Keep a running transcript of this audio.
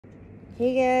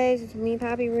Hey guys, it's me,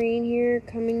 Poppy Rain here,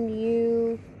 coming to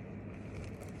you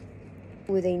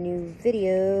with a new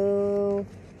video.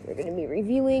 We're going to be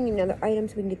reviewing another item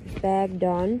so we can get this bag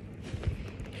done.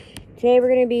 Today we're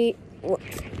going to be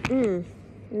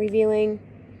reviewing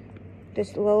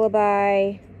this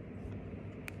Lullaby,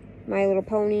 My Little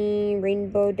Pony,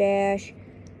 Rainbow Dash.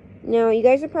 Now, you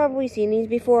guys have probably seen these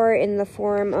before in the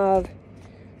form of,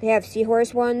 they have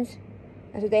seahorse ones.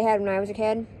 That's what they had when I was a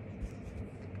kid.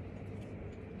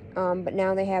 But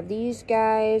now they have these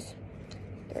guys.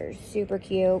 They're super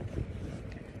cute.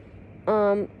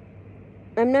 I'm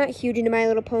not huge into My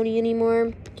Little Pony anymore,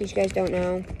 in case you guys don't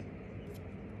know.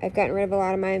 I've gotten rid of a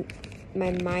lot of my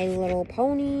Little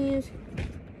Ponies.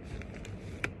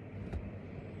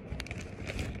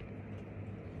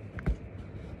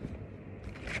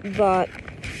 But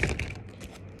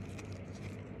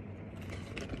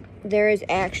there is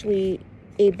actually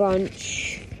a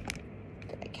bunch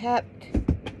that I kept.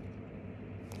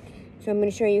 So I'm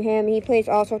going to show you him. He plays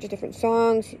all sorts of different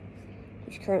songs.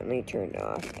 He's currently turned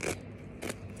off.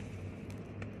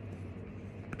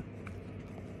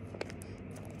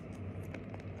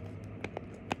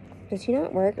 Does he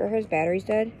not work, or his battery's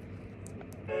dead?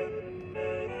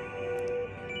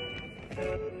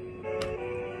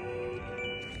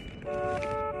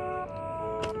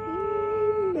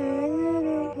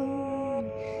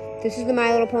 This is the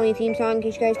My Little Pony theme song, in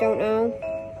case you guys don't know.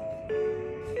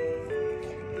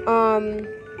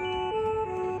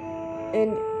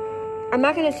 And I'm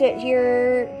not gonna sit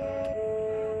here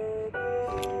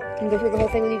and go through the whole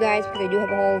thing with you guys, because I do have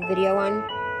a whole video on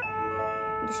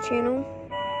this channel.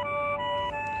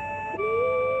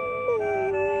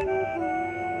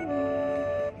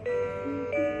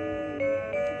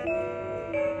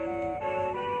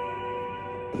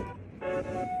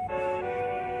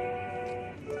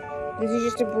 This is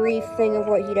just a brief thing of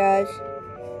what he does.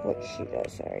 What she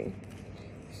does, sorry.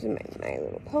 This is my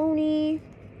Little Pony.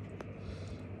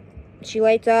 She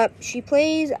lights up. She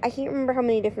plays, I can't remember how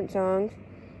many different songs.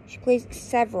 She plays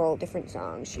several different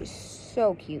songs. She's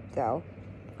so cute, though.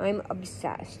 I'm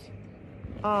obsessed.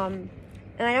 And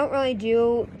I don't really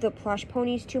do the plush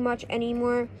ponies too much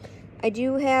anymore. I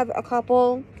do have a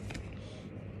couple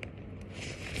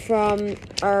from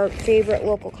our favorite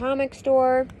local comic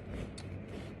store.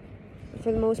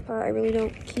 For the most part, I really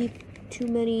don't keep too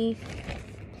many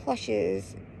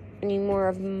plushes anymore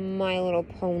of My Little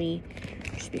Pony.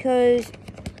 Just because,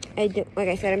 like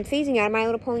I said, I'm phasing out of My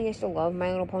Little Pony. I still love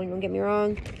My Little Pony, don't get me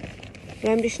wrong.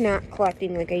 But I'm just not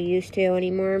collecting like I used to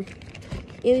anymore.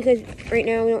 Yeah, because right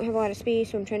now we don't have a lot of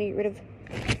space, so I'm trying to get rid of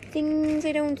things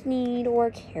I don't need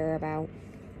or care about.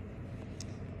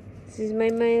 This is my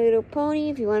Little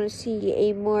Pony. If you want to see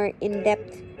a more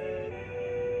in-depth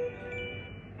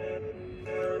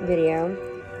video.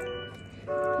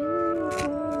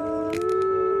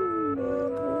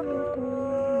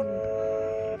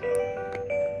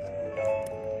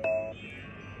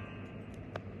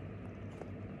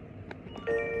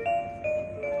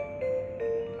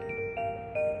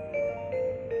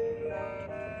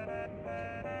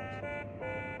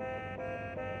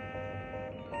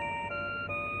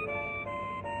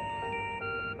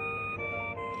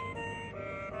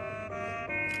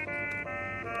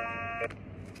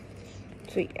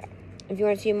 So yeah, if you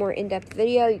want to see a more in-depth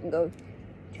video, you can go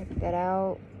check that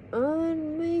out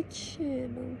on my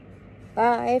channel.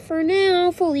 Bye for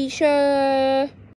now, Felicia.